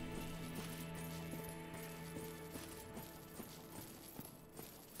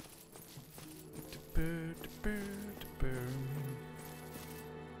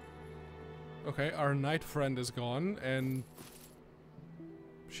 Okay, our knight friend is gone, and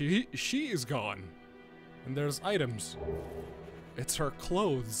she is gone. And there's items. It's her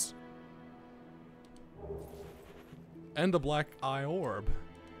clothes. And a black eye orb.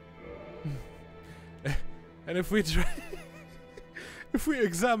 And if we try if we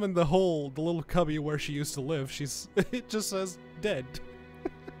examine the little cubby where she used to live, it just says dead.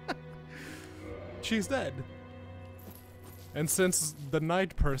 She's dead. And since the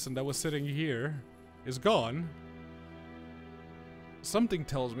knight person that was sitting here is gone, something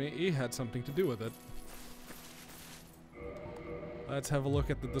tells me he had something to do with it. Let's have a look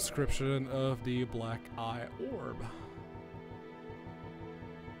at the description of the black eye orb.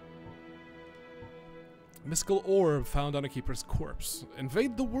 Mystical orb found on a keeper's corpse.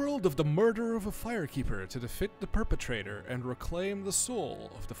 Invade the world of the murder of a firekeeper to defeat the perpetrator and reclaim the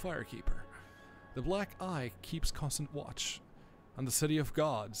soul of the firekeeper. The black eye keeps constant watch on the city of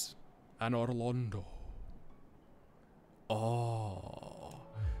gods, Anor Londo. Oh.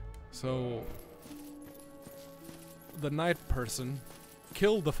 So, the night person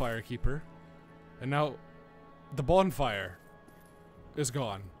killed the firekeeper, and now the bonfire is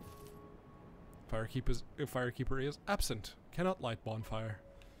gone. Firekeeper is absent. Cannot light bonfire.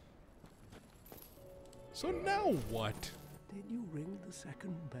 So now what? Did you ring the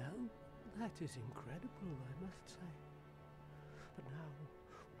second bell? That is incredible, I must say. But now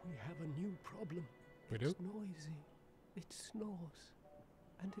we have a new problem. We do? It's noisy. It snores.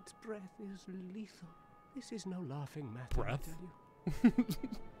 And its breath is lethal. This is no laughing matter, Breath? I tell you.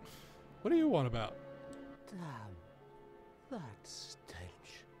 What do you want about? Damn. That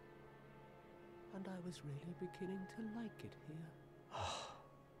stench. And I was really beginning to like it here.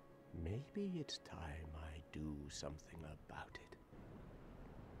 Maybe it's time I do something about it.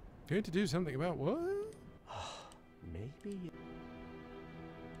 You need to do something about what? Maybe.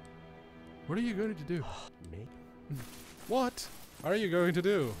 What are you going to do? Maybe. What are you going to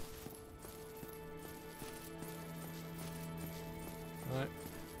do? Alright.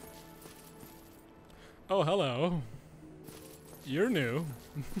 Oh, hello. You're new.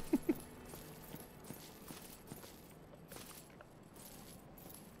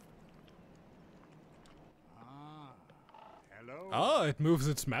 Hello. Ah, it moves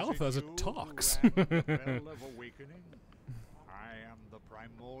its mouth as it talks. The Bell of Awakening? I am the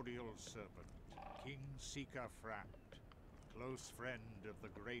primordial serpent, King Seeker Framt, close friend of the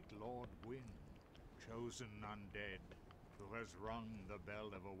great Lord Gwyn, chosen undead, who has rung the Bell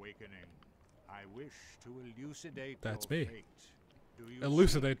of Awakening. I wish to elucidate That's your me. fate. Do you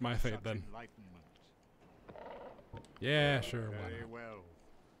Elucidate seek my fate, such then. enlightenment? Yeah, sure, why Very not? well.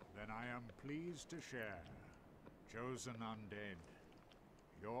 Then I am pleased to share. Chosen undead,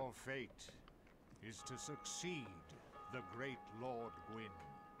 your fate is to succeed the great Lord Gwyn,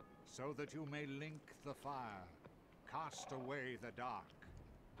 so that you may link the fire, cast away the dark,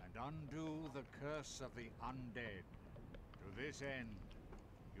 and undo the curse of the undead. To this end,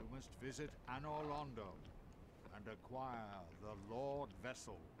 you must visit Anor Londo and acquire the Lord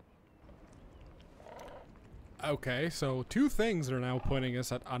Vessel. Okay, so two things are now pointing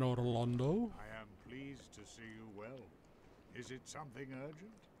us at Anor Londo. I am pleased to see you well. Is it something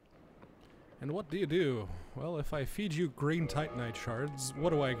urgent? And what do you do? Well, if I feed you green Titanite shards,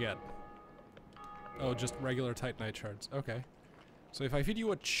 what do I get? Oh, just regular Titanite shards. Okay. So if I feed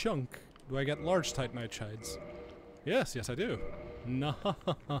you a chunk, do I get large Titanite shards? Yes, yes I do. Nice.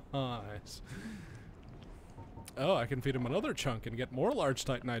 Oh, I can feed him another chunk and get more large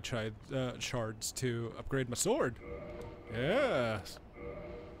Titanite shards to upgrade my sword. Yes.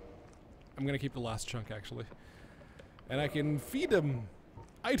 I'm gonna keep the last chunk, actually. And I can feed him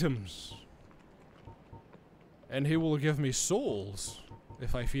items. And he will give me souls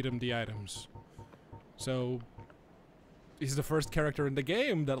if I feed him the items. So, he's the first character in the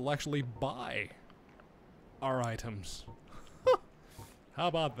game that'll actually buy our items. How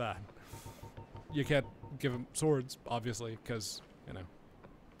about that? You can't give him swords, obviously, because, you know.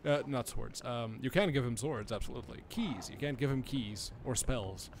 Not swords. You can give him swords, absolutely. Keys. You can't give him keys or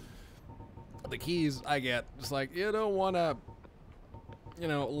spells. The keys I get, it's like, you don't want to, you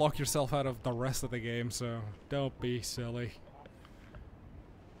know, lock yourself out of the rest of the game, so don't be silly.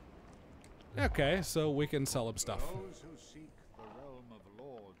 Okay, so we can sell him stuff. Those who seek the realm of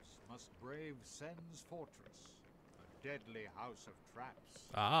lords must brave Sen's fortress, a deadly house of traps.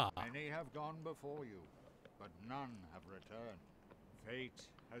 Ah. Many have gone before you, but none have returned. Fate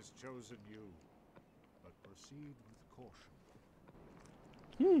has chosen you, but proceed with caution.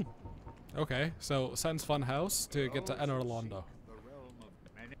 Okay, so Sen's Fun House to get to Those who Anor seek Londo. the realm of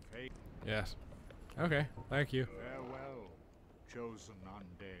many fate. Yes. Okay, thank you. Farewell, chosen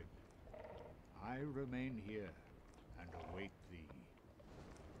undead. I remain here and await thee.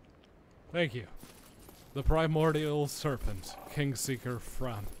 Thank you. The primordial serpent, Kingseeker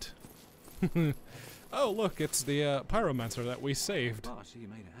Framt. Oh, look, it's the pyromancer that we saved. Oh, I see you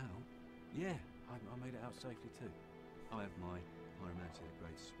made it out. Yeah, I made it out safely too. I have my pyromancer at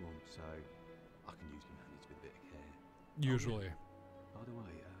Great Swamp, so I can usually manage with a bit of care. Usually. By the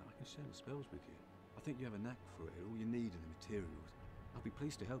way, I can share the spells with you. I think you have a knack for it. All you need are the materials. I'll be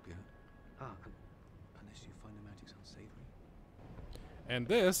pleased to help you. Unless you find the magic's unsavory. And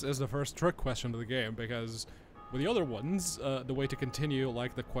this is the first trick question of the game, because with the other ones, the way to continue,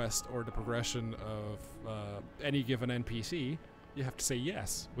 like the quest or the progression of any given NPC, you have to say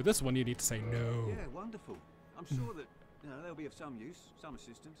yes. With this one, you need to say no. Yeah, wonderful. I'm sure that they'll be of some use, some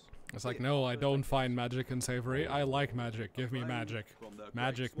assistance. It's like, no, I don't find magic unsavory. I like magic. Give me magic.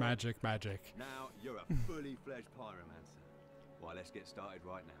 Magic, magic, magic. Now you're a fully fledged pyromancer. Why, let's get started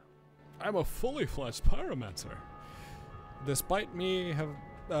right now. I'm a fully fledged pyromancer. Despite me have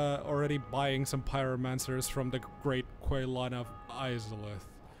already buying some pyromancers from the great Quaylon of Izalith.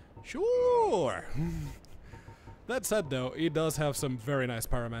 Sure! That said though, he does have some very nice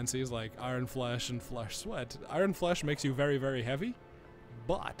pyromancies like Iron Flesh and Flesh Sweat. Iron Flesh makes you very, very heavy,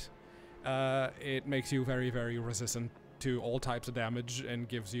 but it makes you very, very resistant to all types of damage and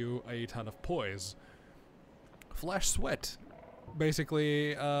gives you a ton of poise. Flesh Sweat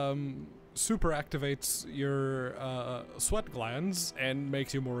basically super activates your sweat glands and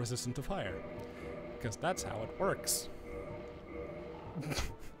makes you more resistant to fire. Because that's how it works.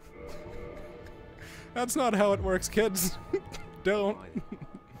 That's not how it works, kids. Don't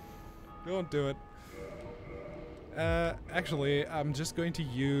do it. Actually, I'm just going to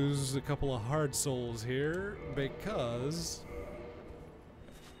use a couple of hard souls here because...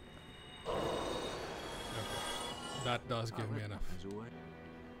 Okay. that does give me enough. As always.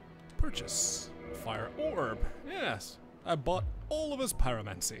 Purchase. Fire orb. Yes. I bought all of his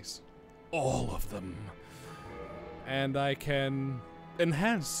pyromancies. All of them. And I can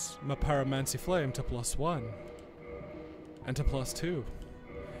enhance my pyromancy flame to +1. And to +2.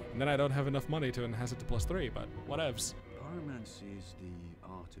 And then I don't have enough money to enhance it to +3, but whatevs. Pyromancy is the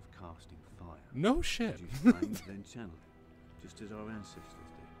art of casting fire. No shit. Produce flame, then channel it, just as our ancestors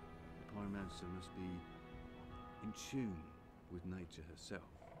did. The pyromancer must be in tune with nature herself.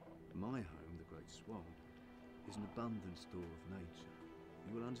 My home, the Great Swamp, is an abundant store of nature.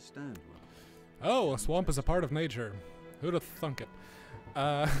 You will understand why. Oh, a swamp is a part of nature. Who'd have thunk it?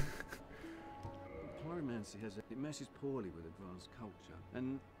 Pyromancy it meshes poorly with advanced culture,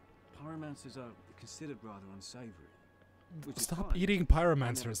 and pyromancers are considered rather unsavory. Which is Stop fine. eating I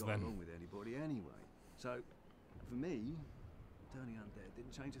pyromancers never got then. along with anybody anyway. So, for me, turning undead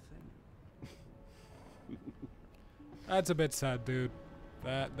didn't change a thing. That's a bit sad, dude.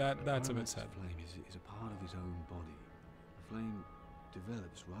 That's a bit Pyromancer's sad. flame is a part of his own body. The flame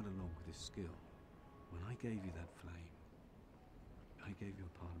develops right along with his skill. When I gave you that flame, I gave you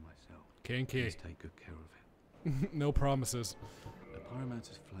a part of myself. Kinky. Please take good care of it. No promises. The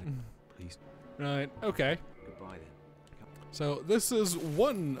pyromancer's flame, please. Right, okay. Goodbye then. So this is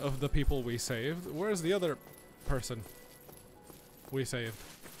one of the people we saved. Where's the other person we saved?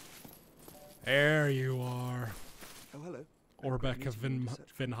 There you are. Oh, hello. Orbeck of Unusual under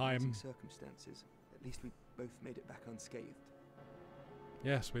such Vinheim. compromising circumstances. At least we both made it back unscathed.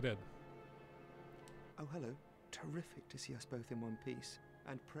 Yes, we did. Oh, hello. Terrific to see us both in one piece.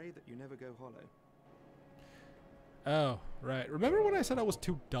 And pray that you never go hollow. Oh, right. Remember when I said I was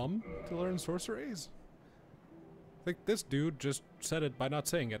too dumb to learn sorceries? I think this dude just said it by not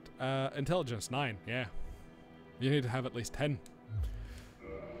saying it. Intelligence 9, yeah. You need to have at least 10.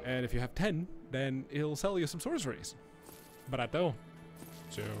 And if you have 10, then he'll sell you some sorceries. But I don't.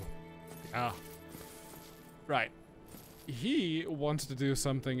 So, yeah. Right. He wants to do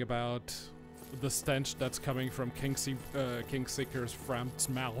something about the stench that's coming from Kingseeker's Fram's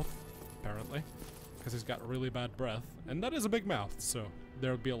mouth, apparently. Because he's got really bad breath. And that is a big mouth, so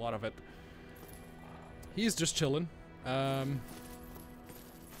there would be a lot of it. He's just chilling.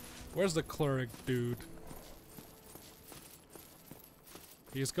 Where's the cleric dude?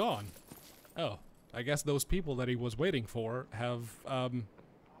 He's gone. Oh, I guess those people that he was waiting for have,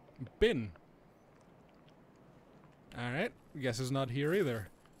 been. Alright, guess he's not here either.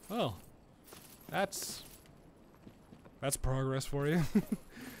 Well, that's progress for you.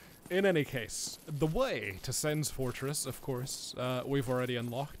 In any case, the way to Sen's Fortress, of course, we've already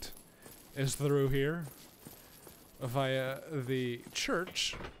unlocked, is through here, via the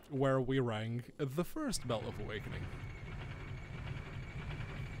church, where we rang the first Bell of Awakening.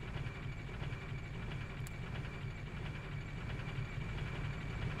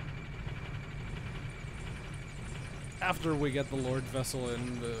 After we get the Lord Vessel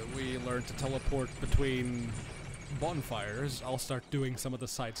and we learn to teleport between bonfires, I'll start doing some of the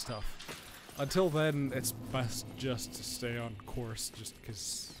side stuff. Until then, it's best just to stay on course, just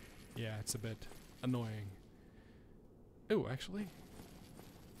because, yeah, it's a bit annoying. Oh, actually,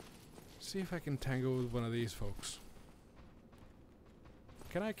 see if I can tango with one of these folks.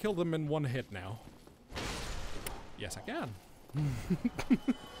 Can I kill them in one hit now? Yes, I can.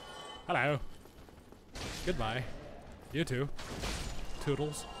 Hello. Goodbye. You too.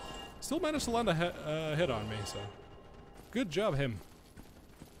 Toodles. Still managed to land a hit on me, so good job, him.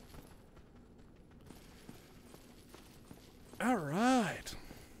 Alright.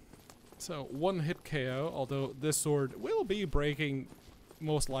 So, one hit KO, although this sword will be breaking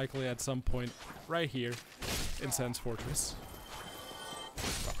most likely at some point right here in Sen's Fortress.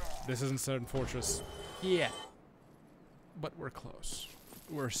 Well, this isn't Sen's Fortress yet, but we're close.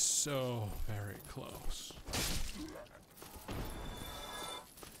 We're so very close.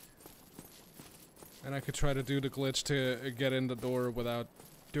 And I could try to do the glitch to get in the door without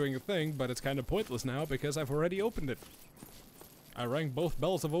doing a thing, but it's kind of pointless now because I've already opened it. I rang both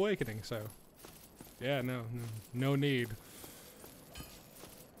bells of awakening, so yeah, no need.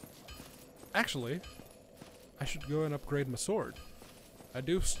 Actually, I should go and upgrade my sword. I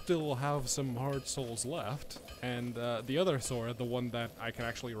do still have some hard souls left, and the other sword, the one that I can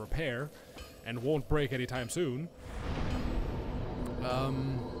actually repair and won't break anytime soon,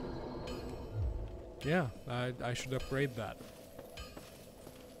 yeah, I should upgrade that.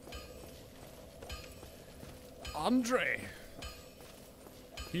 Andre!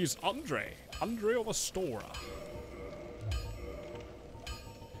 He's Andre of Astora.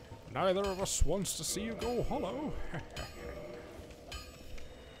 Neither of us wants to see you go hollow.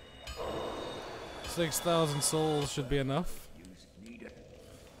 6,000 souls should be enough.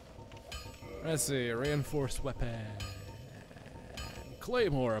 Let's see, reinforced weapon.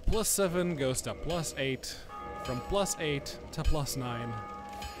 Claymore, +7 goes to +8. From +8 to +9.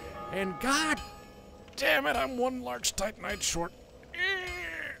 And god damn it, I'm one large Titanite short.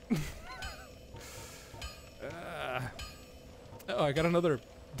 Oh, I got another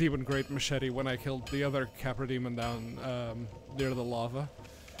Demon Great Machete when I killed the other Capra Demon down near the lava.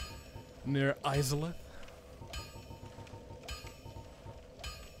 Near Isolith.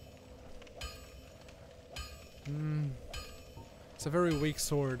 It's a very weak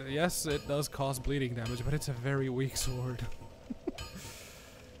sword. Yes, it does cause bleeding damage, but it's a very weak sword.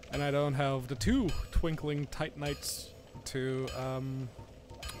 And I don't have the 2 twinkling Titanites to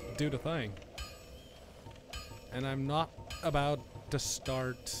do the thing. And I'm not about to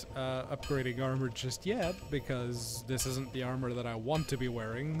start upgrading armor just yet, because this isn't the armor that I want to be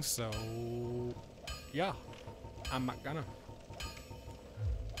wearing, so yeah, I'm not gonna.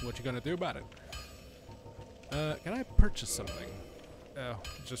 What you gonna do about it? Can I purchase something? Oh,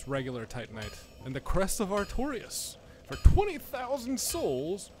 just regular Titanite. And the Crest of Artorias for 20,000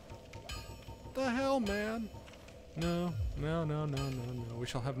 souls? The hell, man? No, no, no, no, no, no. We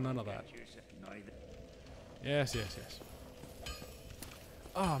shall have none of that. Yes, yes, yes.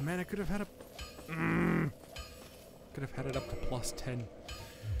 Oh man, I could have had a... could have had it up to +10.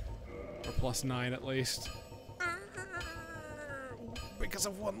 Or +9 at least. Because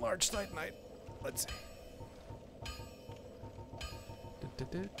of one large Titanite. Let's see.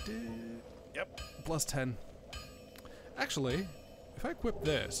 Yep, +10. Actually, if I equip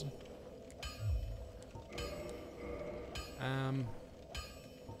this...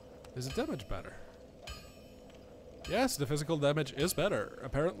 is the damage better? Yes, the physical damage is better.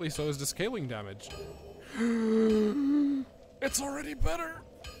 Apparently so is the scaling damage. It's already better!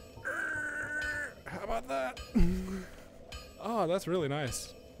 How about that? Oh, that's really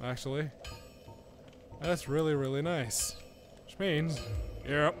nice, actually. That's really, really nice. Which means...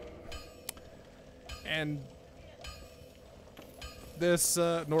 Yep. And... this,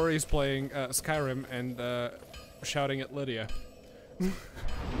 Nori's playing Skyrim and shouting at Lydia.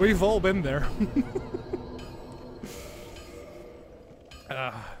 We've all been there.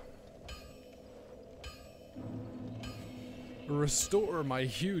 Restore my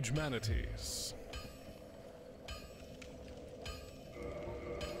huge manatees.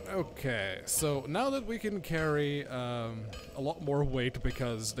 Okay, so now that we can carry a lot more weight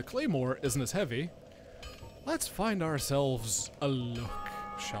because the Claymore isn't as heavy, let's find ourselves a look,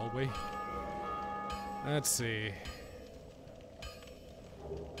 shall we? Let's see.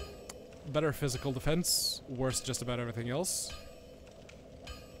 Better physical defense, worse just about everything else.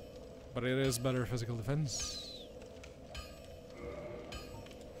 But it is better physical defense.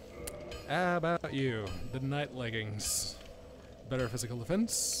 How about you? The night leggings. Better physical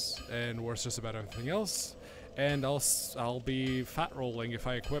defense, and worse just about everything else. And I'll be fat rolling if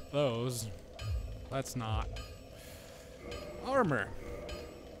I equip those. That's not. Armor.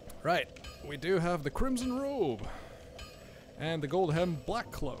 Right, we do have the Crimson Robe. And the Gold Hem Black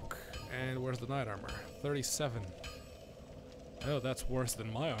Cloak. And where's the Night Armor? 37. Oh, that's worse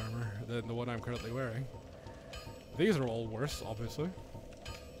than my armor, than the one I'm currently wearing. These are all worse, obviously.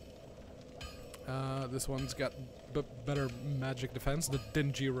 This one's got better magic defense, the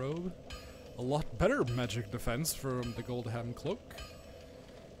Dingy Robe. A lot better magic defense from the Gold Hem Cloak.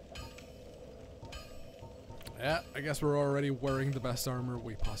 Yeah, I guess we're already wearing the best armor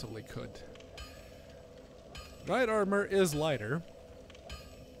we possibly could. Night armor is lighter,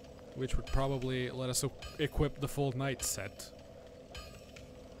 which would probably let us equip the full night set.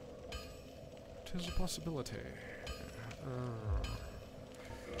 'Tis a possibility.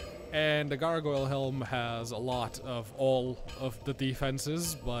 And the Gargoyle Helm has a lot of all of the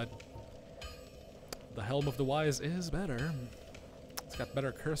defenses, but the Helm of the Wise is better. It's got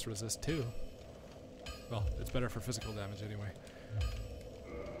better curse resist too. Well, it's better for physical damage anyway.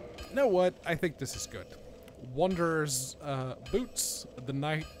 You know what? I think this is good. Wanderer's boots, the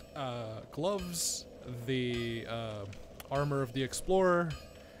Knight gloves, the armor of the Explorer,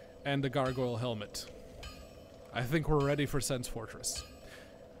 and the Gargoyle helmet. I think we're ready for Sen's Fortress.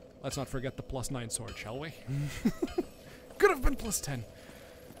 Let's not forget the +9 sword, shall we? Could have been +10.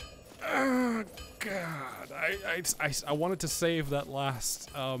 Oh, God. I wanted to save that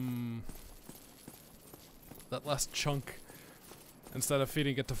last chunk instead of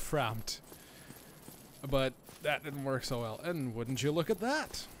feeding it to Framt. But that didn't work so well. And wouldn't you look at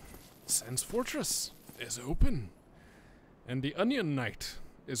that? Sen's Fortress is open. And the Onion Knight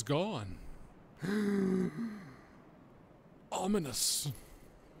is gone. Ominous.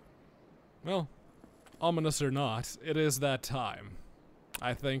 Well, ominous or not, it is that time.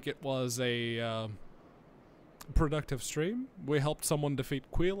 I think it was a productive stream. We helped someone defeat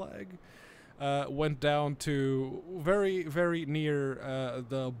Quelaag. Went down to very, very near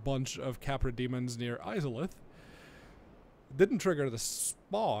the bunch of Capra demons near Izalith. Didn't trigger the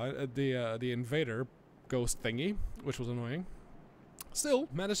spawn, the invader ghost thingy, which was annoying. Still,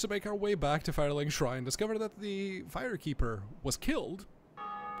 managed to make our way back to Firelink Shrine, discovered that the Firekeeper was killed.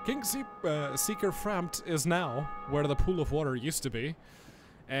 King Seeker Frampt is now where the pool of water used to be,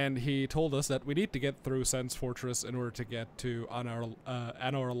 and he told us that we need to get through Sen's Fortress in order to get to Anor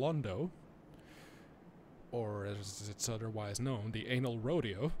Londo, or as it's otherwise known, the Anal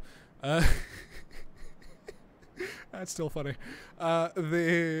Rodeo. That's still funny.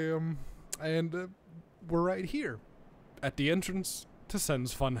 And we're right here at the entrance to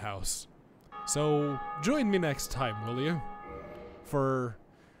Sen's Funhouse. So join me next time, will you? For,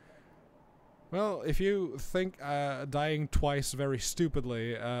 well, if you think dying twice very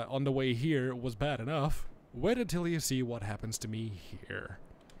stupidly on the way here was bad enough, wait until you see what happens to me here.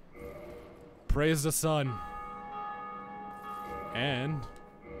 Praise the sun. And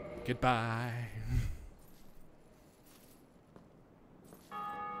goodbye.